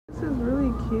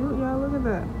cute, y'all. Look at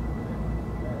that.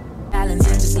 Islands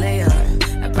and just lay up.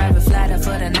 A private flight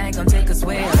for the night, gon' take us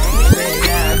way up.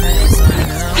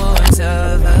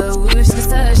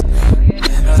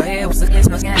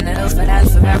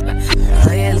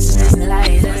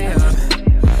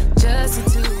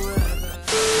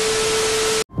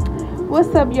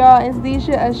 What's up, y'all? It's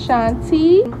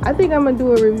Itsdijahashanti. I think I'm gonna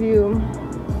do a review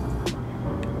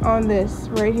on this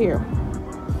right here.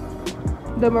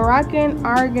 The Moroccan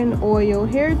Argan oil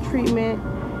hair treatment.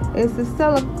 It's the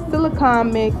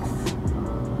silicone mix.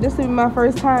 This will be my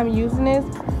first time using this,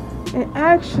 and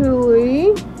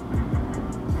actually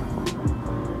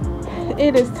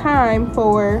it is time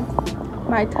for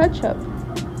my touch-up.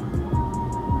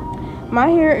 My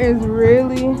hair is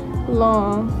really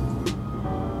long,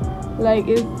 like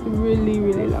it's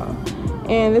really long,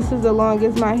 and this is the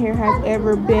longest my hair has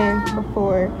ever been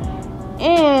before.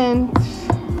 And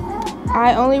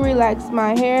I only relax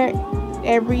my hair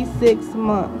every 6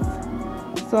 months,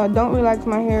 so I don't relax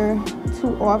my hair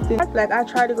too often. Like, I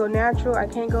try to go natural, I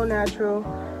can't go natural.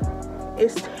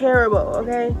 It's terrible,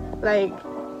 okay? Like,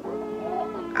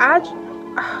 I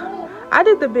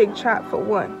did the big chop for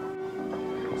one,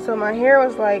 so my hair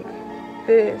was like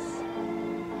this,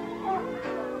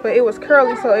 but it was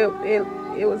curly, so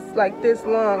it was like this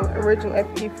long originally.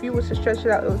 If you was to stretch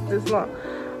it out, it was this long,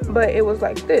 but it was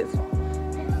like this.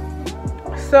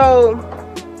 So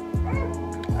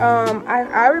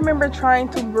I remember trying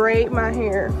to braid my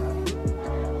hair.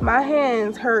 My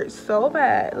hands hurt so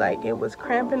bad, like it was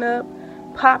cramping up,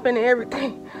 popping, and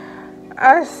everything.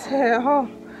 I said, oh,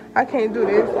 I can't do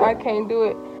this. I can't do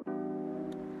it.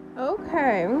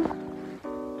 Okay.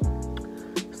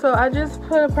 So I just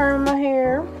put a perm in my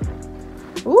hair.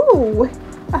 Ooh.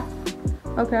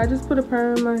 Okay, I just put a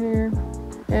perm in my hair.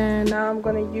 And now I'm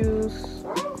gonna use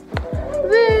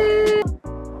this.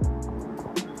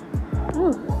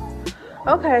 Ooh.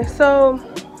 Okay, so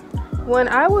when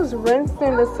I was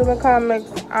rinsing the silicone mix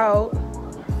out,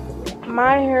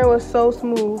 my hair was so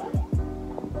smooth.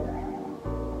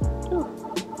 Ooh.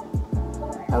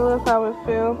 I love how it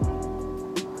feels.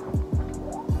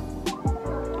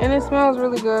 And it smells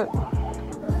really good.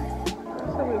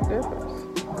 That's a big difference.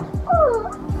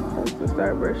 Let's just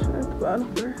start brushing at the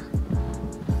bottom first.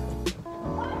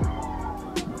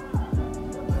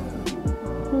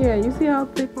 Yeah, you see how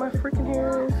thick my freaking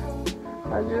hair is?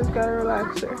 I just gotta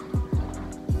relax it.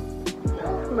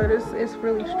 But it's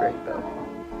really straight though.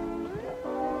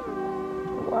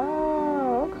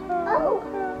 Wow, okay,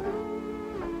 okay.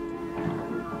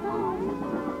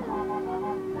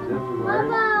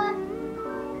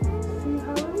 See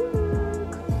how it looks?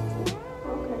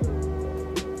 Okay.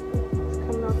 It's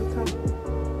coming off the top.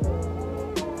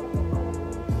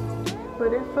 But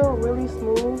it felt really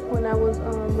smooth when I was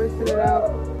rinsing it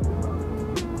out.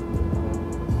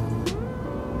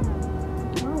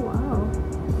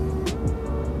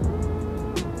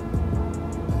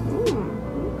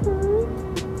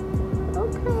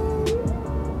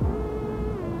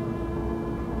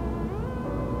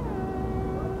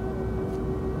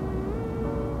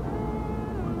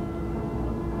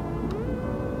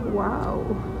 Wow,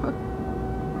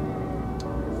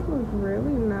 this looks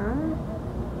really nice.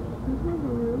 This looks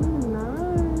really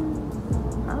nice.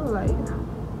 I like it.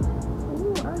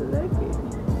 Ooh, I like it.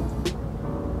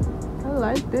 I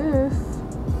like this.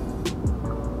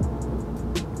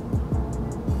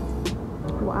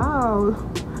 Wow,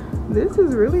 this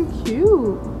is really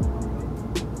cute.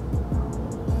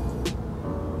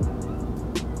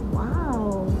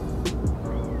 Wow.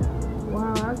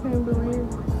 Wow, I can't believe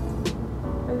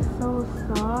it's so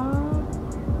soft.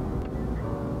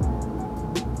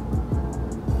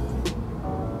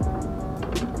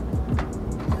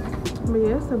 But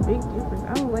yeah, it's a big difference.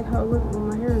 I don't like how it looks when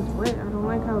my hair is wet. I don't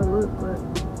like how it looks, but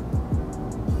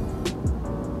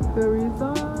the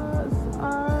results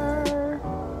are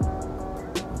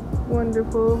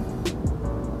wonderful.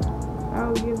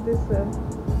 I'll give this a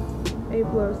A+.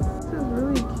 This is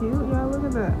really cute, y'all. Look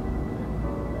at that.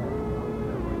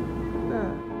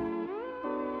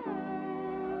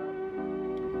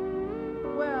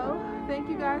 Thank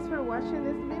you guys for watching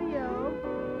this video.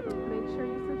 Make sure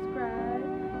you subscribe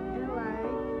and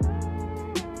like.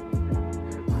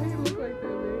 Why you look like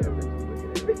that, man? I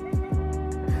bet you looking at me.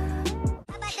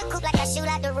 I bite the coop like I shoot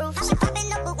out the roof. She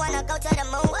popping up, but wanna go to the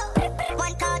moon.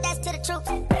 One call, that's to the truth.